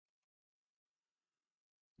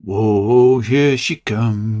Whoa, here she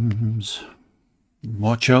comes.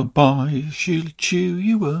 Watch out, boy, she'll chew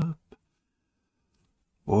you up.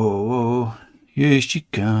 Whoa, here she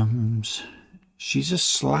comes. She's a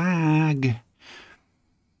slag.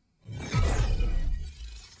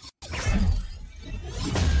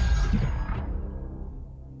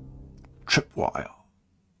 Tripwire.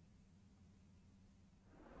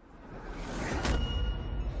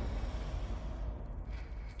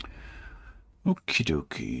 Okie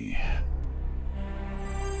dokie.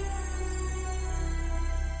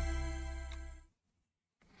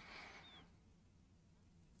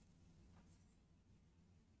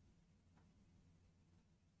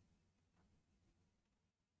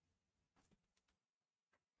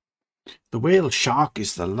 The whale shark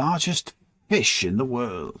is the largest fish in the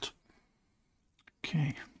world.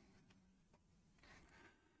 Okay.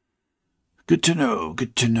 Good to know,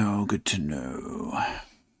 good to know, good to know.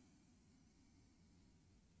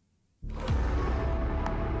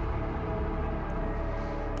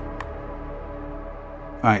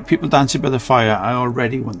 Right, people dancing by the fire. I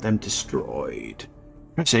already want them destroyed.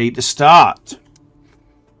 Press A to start.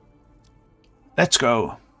 Let's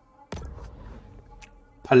go.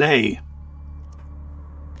 Palais.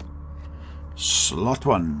 Slot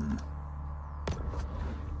 1.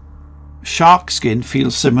 Shark skin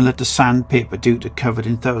feels similar to sandpaper due to covered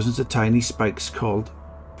in thousands of tiny spikes called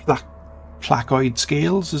placoid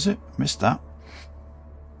scales, is it? Missed that.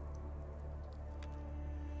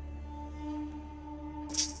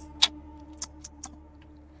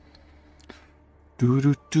 Do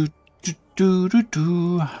do do do do do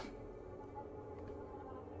do.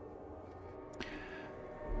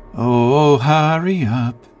 Oh, hurry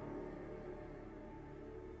up.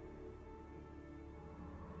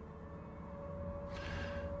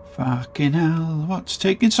 Fucking hell, what's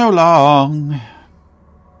taking so long?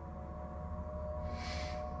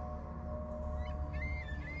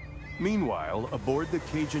 Meanwhile, aboard the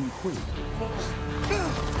Cajun Queen,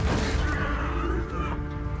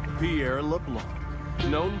 Pierre LeBlanc,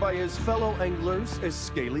 known by his fellow anglers as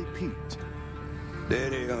Scaly Pete.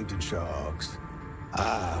 They hunted sharks.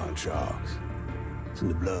 I hunt sharks. It's in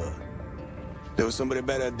the blood. There was somebody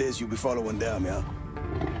better at this, you be following them, yeah?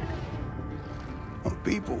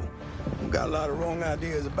 People got a lot of wrong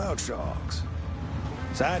ideas about sharks.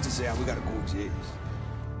 Scientists say we gotta coexist.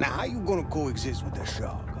 Now, how you gonna coexist with that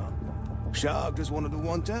shark, huh? Shark just wanna do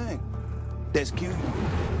one thing. That's kill you,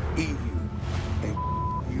 eat you, and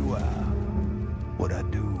you out. What I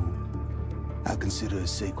do, I consider a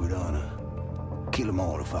sacred honor. Kill them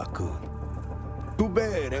all if I could. Too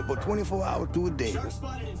bad, they're but 24 hours to a day. Shark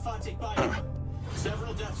spotted in Fontic Bayou.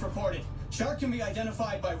 Several deaths reported. Shark can be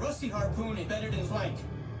identified by rusty harpoon embedded in flank.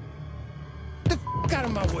 Get the f out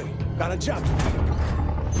of my way. Got a job to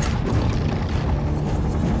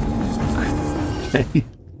do. Okay.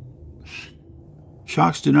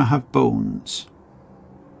 Sharks do not have bones.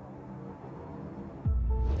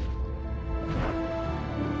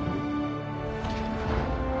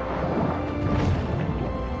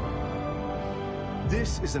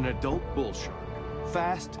 This is an adult bull shark.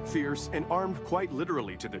 Fast, fierce, and armed quite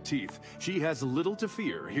literally to the teeth. She has little to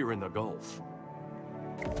fear here in the Gulf.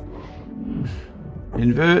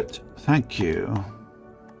 Invert, thank you.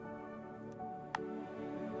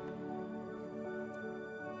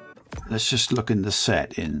 Let's just look in the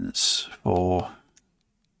settings for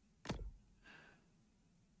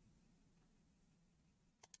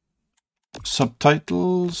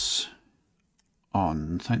subtitles.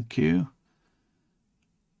 On, thank you.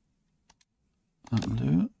 That'll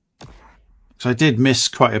do. So I did miss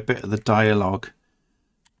quite a bit of the dialogue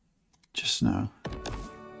just now.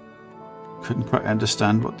 Couldn't quite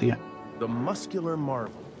understand what the muscular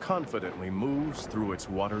marvel confidently moves through its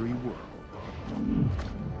watery world.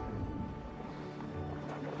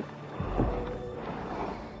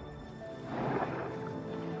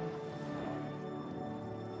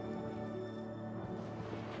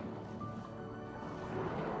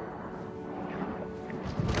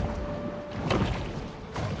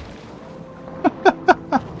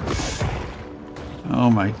 Oh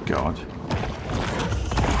my god.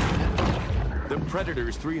 The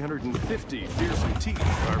Predator's 350 fearsome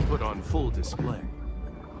teeth are put on full display.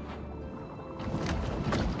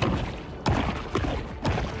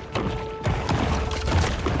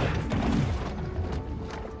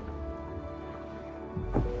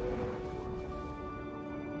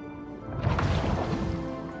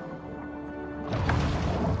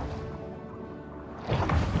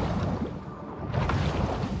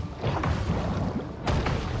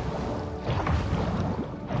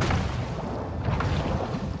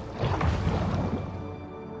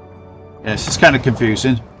 Yes, it's kind of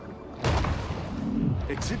confusing.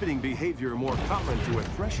 Exhibiting behavior more common to a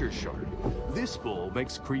thresher shark, this bull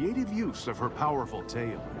makes creative use of her powerful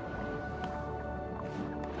tail.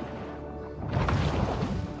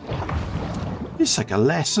 It's like a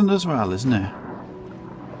lesson as well, isn't it?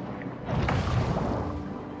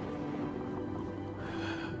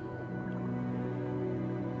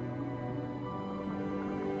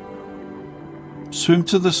 Swim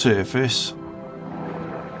to the surface.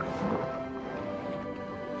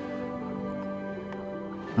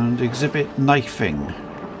 And exhibit knifing.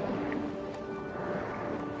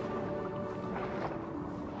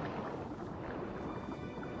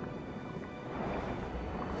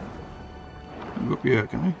 Go up here,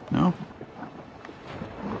 can I? No?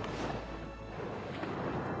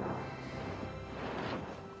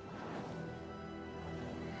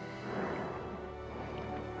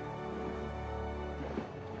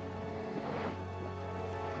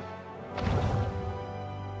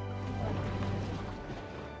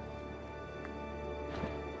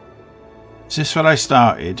 Is this where I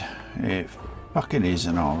started? It fucking is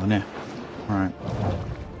and all, isn't it? Right.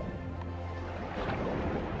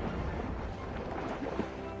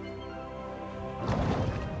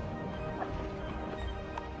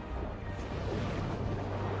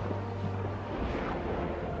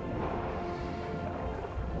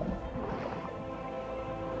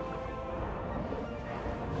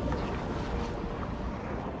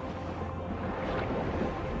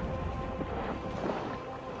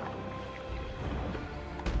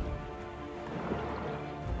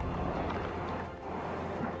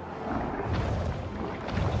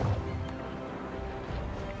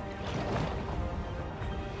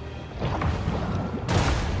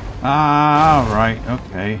 Ah, right,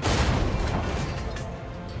 okay.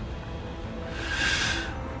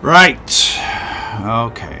 Right,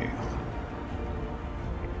 okay.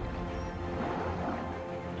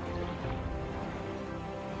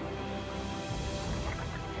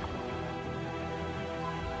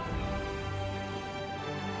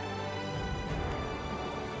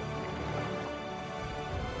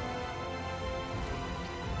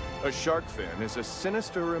 A shark fin is a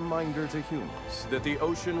sinister reminder to humans that the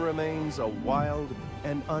ocean remains a wild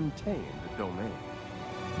and untamed domain.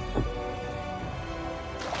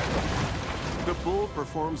 The bull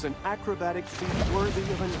performs an acrobatic feat worthy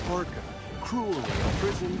of an orca, cruelly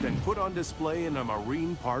imprisoned and put on display in a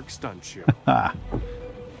marine park stunt show.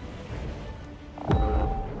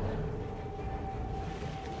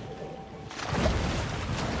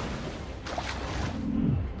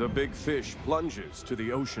 The big fish plunges to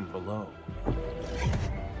the ocean below.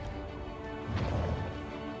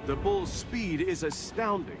 The bull's speed is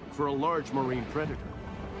astounding for a large marine predator.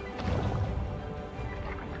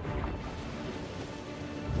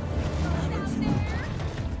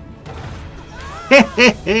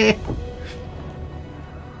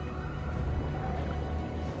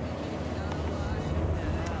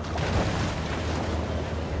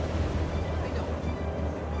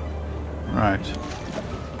 Right.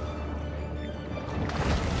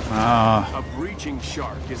 A breaching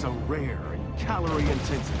shark is a rare and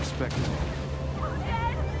calorie-intensive spectacle.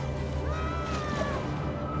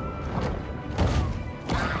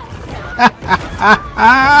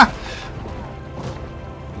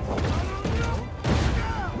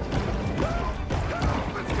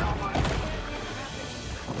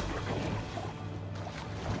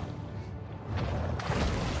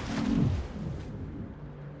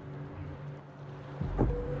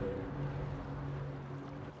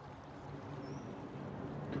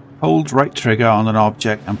 Hold right trigger on an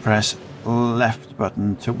object and press left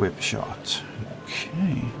button to whip shot.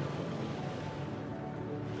 Okay.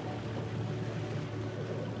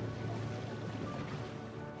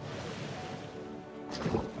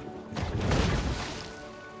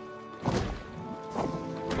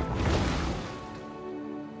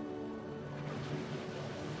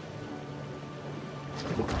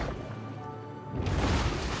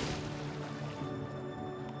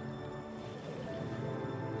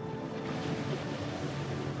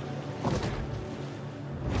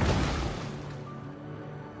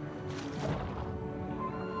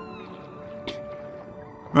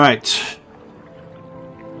 Right.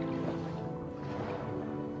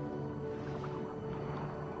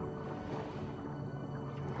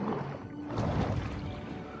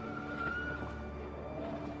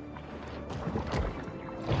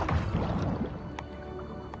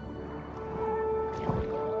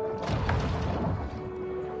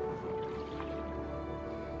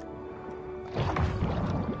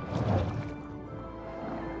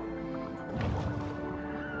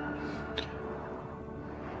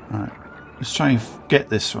 Let's try and get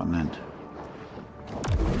this one then.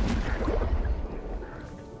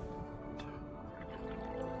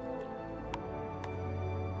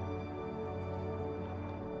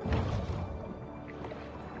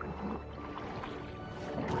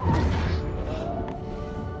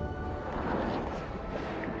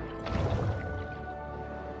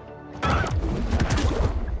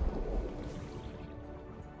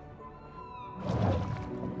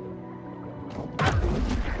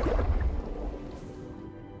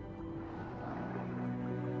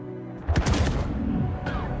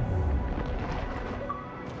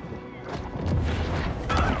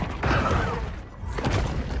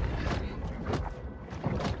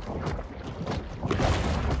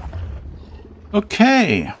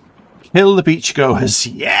 Okay. Kill the beachgoers.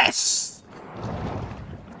 Yes!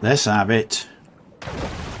 Let's have it.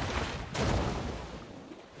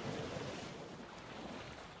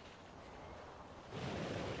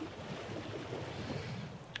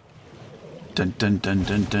 Dun dun dun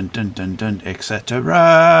dun dun dun dun dun,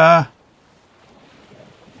 etc.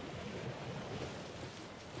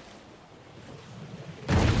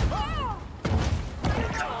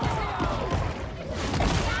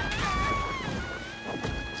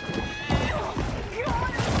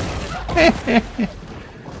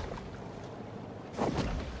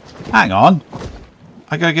 Hang on.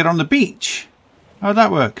 I gotta get on the beach. How'd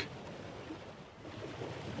that work?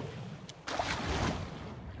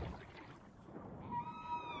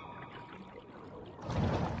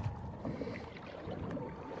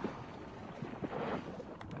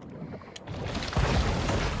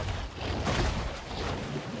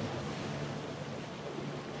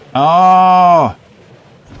 Oh,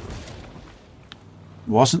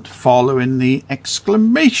 wasn't following the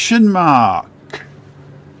exclamation mark.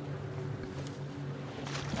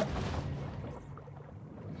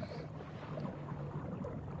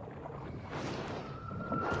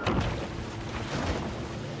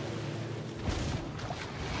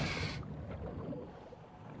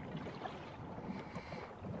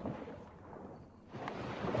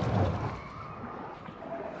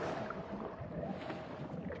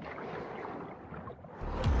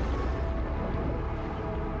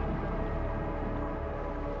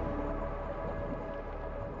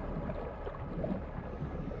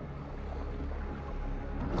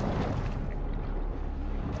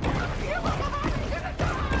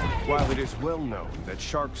 While it is well known that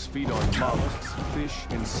sharks feed on mollusks, fish,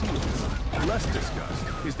 and seals, less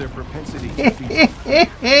discussed is their propensity to feed.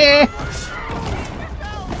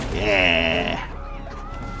 Yeah.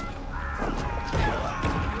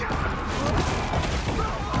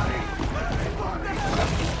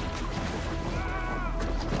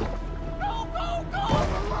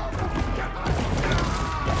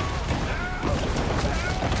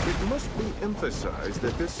 It must be emphasized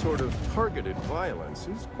that this sort of targeted violence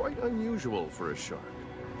is quite unusual for a shark.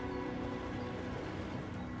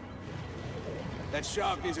 That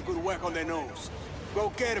shark needs a good whack on their nose.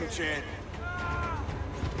 Go get him, Chad.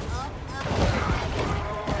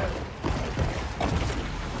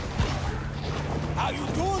 How you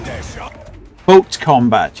doing there, shark? Boat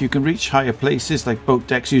combat. You can reach higher places like boat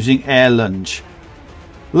decks using air lunge.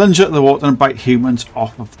 Lunge at the water and bite humans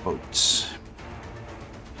off of boats.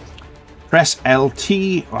 Press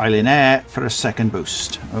LT while in air for a second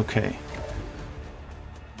boost. Okay.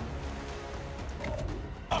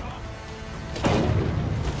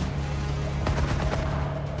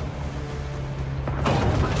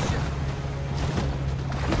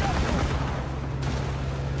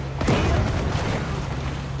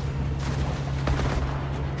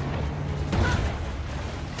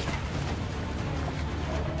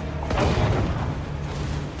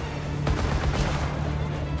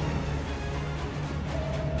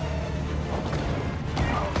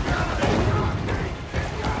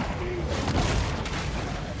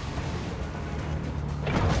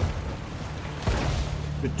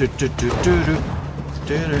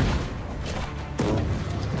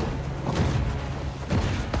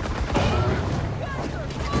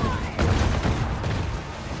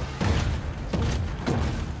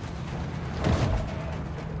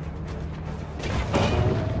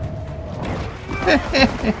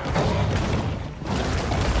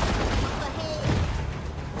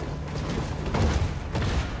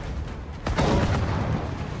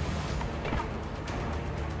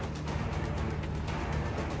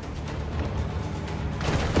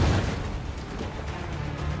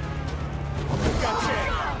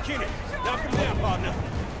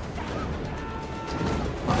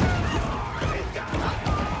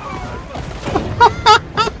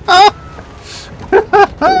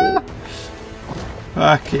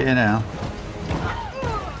 Fucking hell.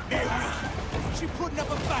 She putting up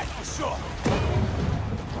a fight for sure.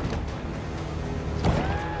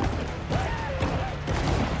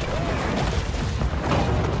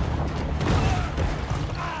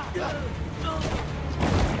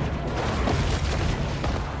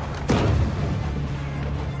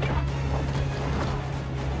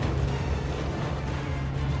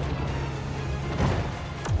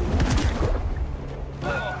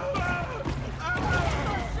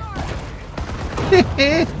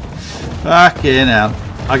 Fucking hell.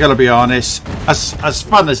 I gotta be honest, as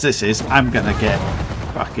fun as this is, I'm gonna get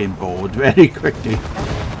fucking bored very quickly.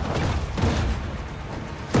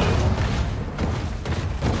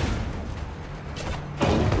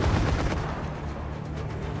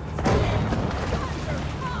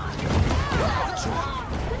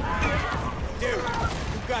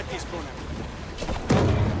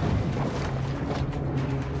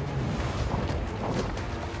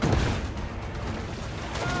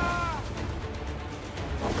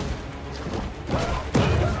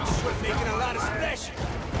 Making a lot of splash.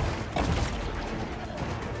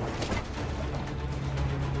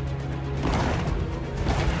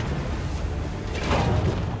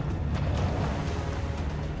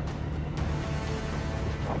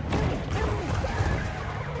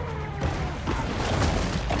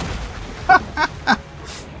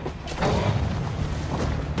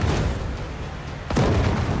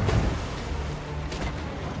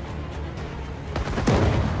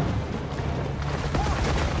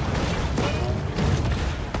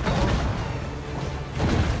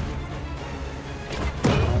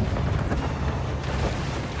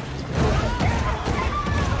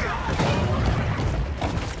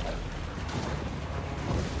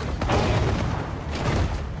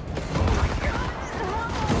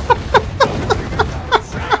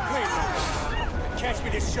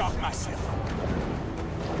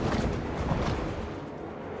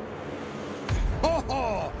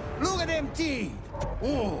 Oh, look at them teeth.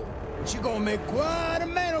 Oh, she gonna make quite a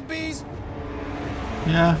mantelpiece.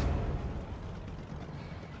 Yeah.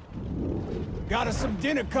 Got us some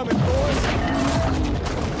dinner coming, boys.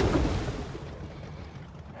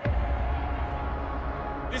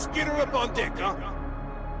 Let's get her up on deck, huh?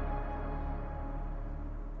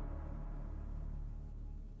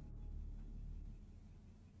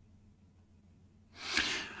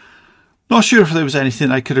 Not sure if there was anything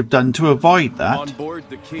I could have done to avoid that. On board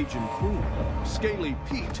the Cajun Queen, Scaly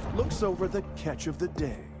Pete looks over the catch of the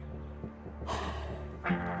day.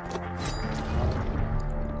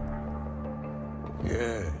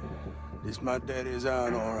 Yeah, this my daddy's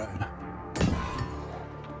iron, all right.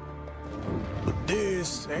 But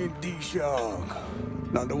this ain't the shark.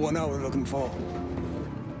 Not the one I was looking for.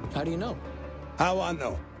 How do you know? How I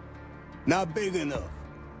know? Not big enough.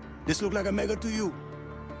 This look like a mega to you?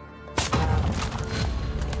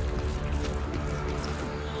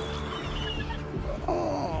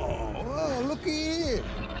 Oh, well, looky here.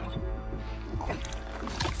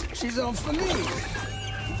 She's on for me.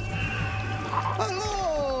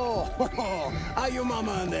 Hello! How your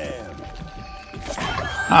mama and them?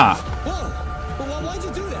 Ah. Whoa! Well, why'd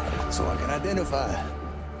you do that? So I can identify her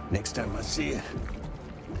next time I see her.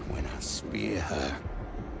 When I spear her.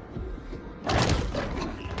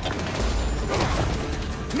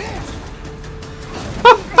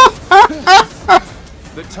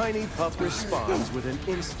 The tiny pup responds with an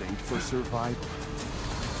instinct for survival.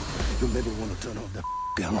 You maybe want to turn off the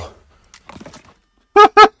camera.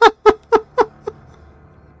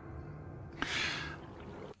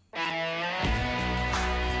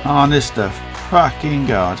 Honest to fucking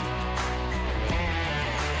God.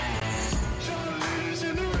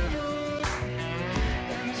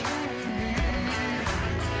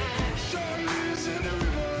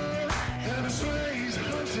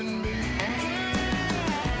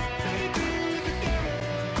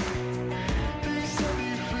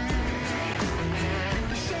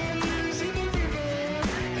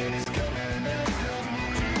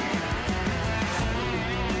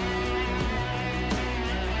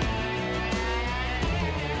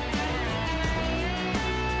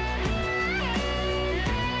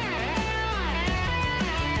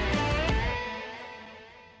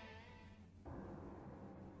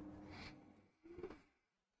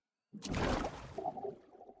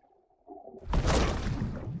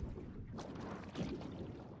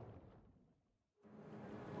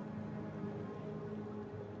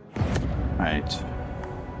 Right.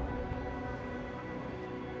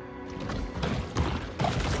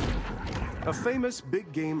 A famous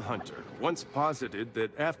big game hunter once posited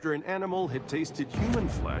that after an animal had tasted human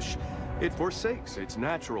flesh, it forsakes its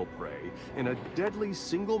natural prey in a deadly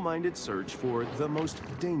single-minded search for the most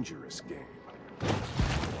dangerous game.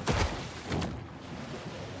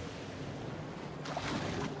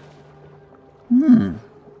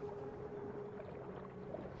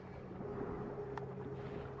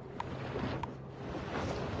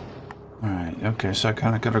 Right, okay, so I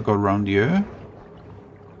kind of gotta go around here.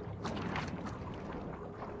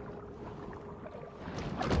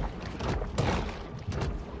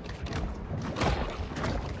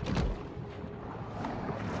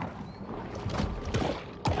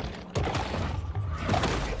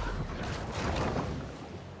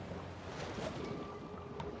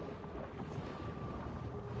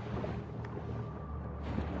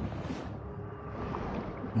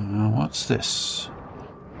 What's this?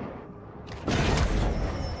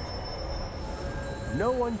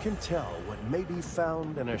 No one can tell what may be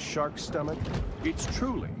found in a shark's stomach. It's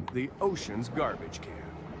truly the ocean's garbage can.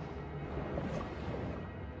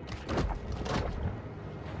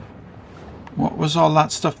 What was all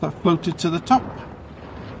that stuff that floated to the top?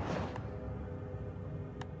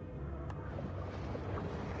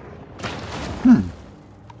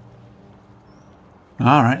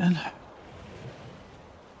 All right then.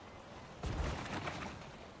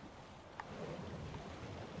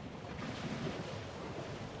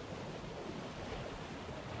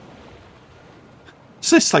 Is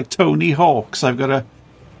this like Tony Hawk's? I've got to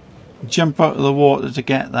jump out of the water to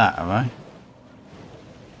get that, have I?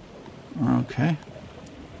 Okay.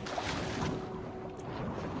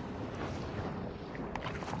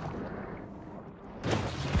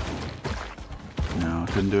 No, I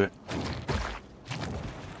couldn't do it.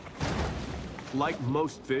 Like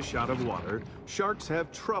most fish out of water, sharks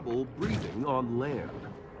have trouble breathing on land.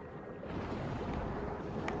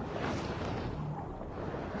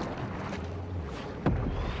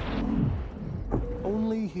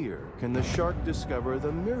 Only here can the shark discover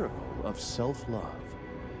the miracle of self-love.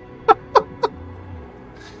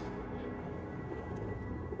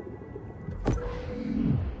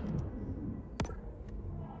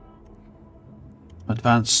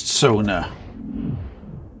 Advanced sonar.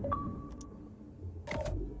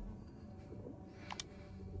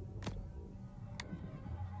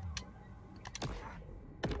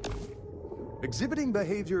 Exhibiting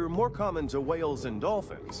behavior more common to whales and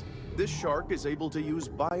dolphins, this shark is able to use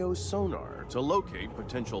biosonar to locate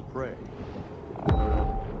potential prey.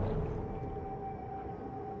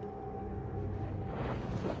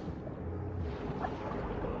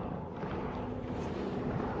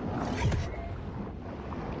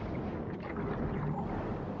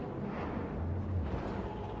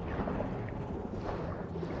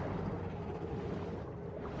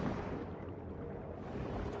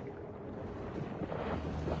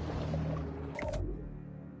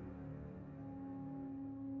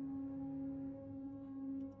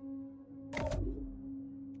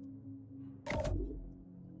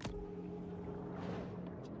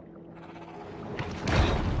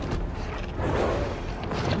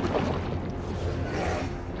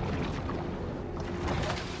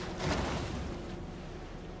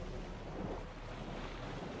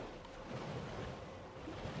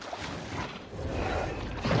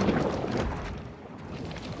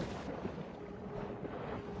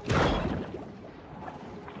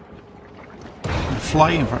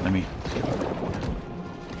 Fly in front of me.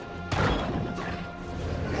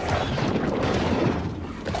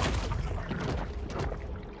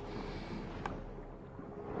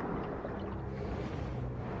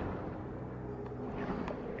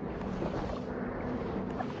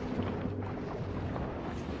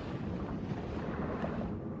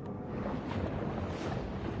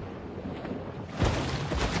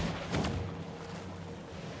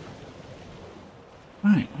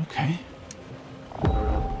 Right, okay.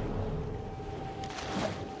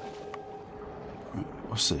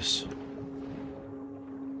 What's this?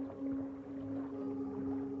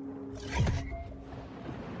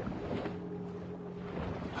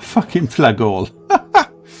 A fucking plug hole.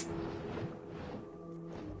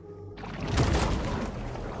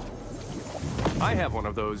 I have one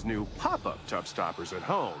of those new pop-up tub stoppers at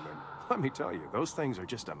home, and let me tell you, those things are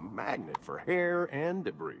just a magnet for hair and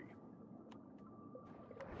debris.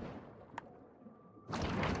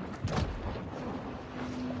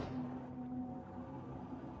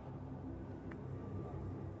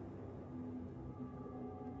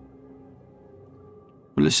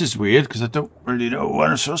 Well, this is weird because I don't really know what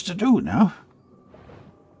I'm supposed to do now.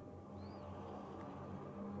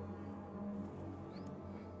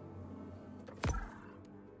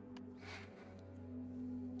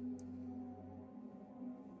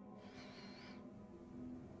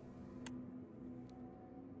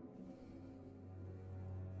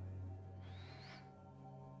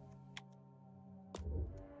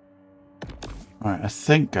 Right, I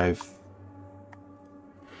think I've...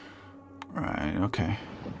 Right, okay.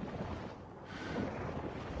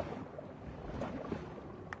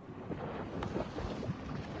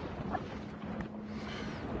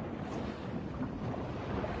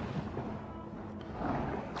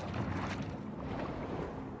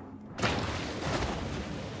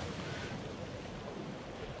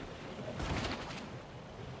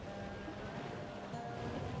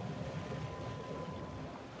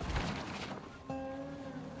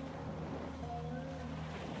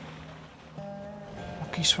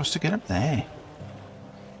 You're supposed to get up there.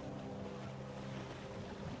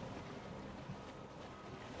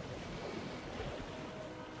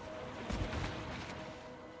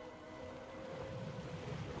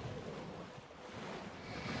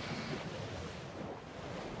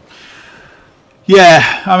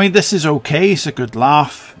 Yeah, I mean, this is okay. It's a good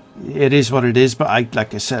laugh. it is what it is. But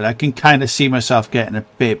like I said, I can kind of see myself getting a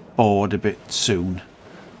bit bored a bit soon.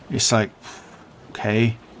 It's like,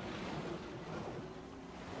 okay.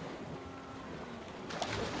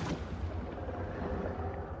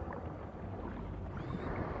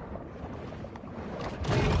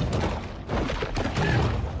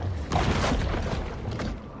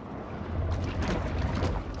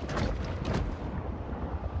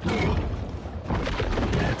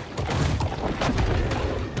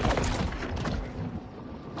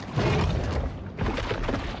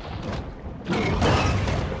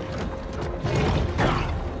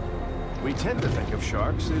 We tend to think of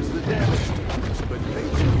sharks as the damage dealers, but they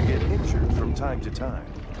do get injured from time to time.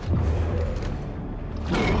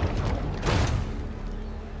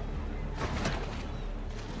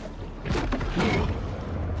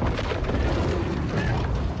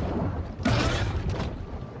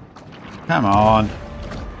 Come on.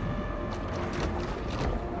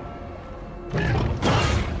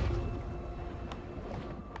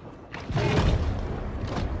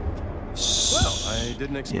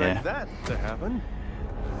 Didn't expect that to happen.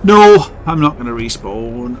 No, I'm not going to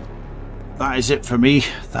respawn. That is it for me.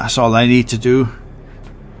 That's all I need to do.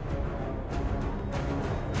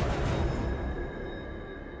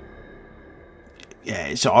 Yeah,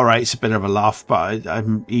 it's alright. It's a bit of a laugh, but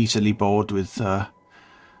I'm easily bored with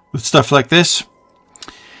stuff like this.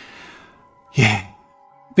 Yeah.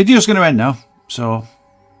 Video's going to end now, so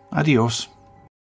adios.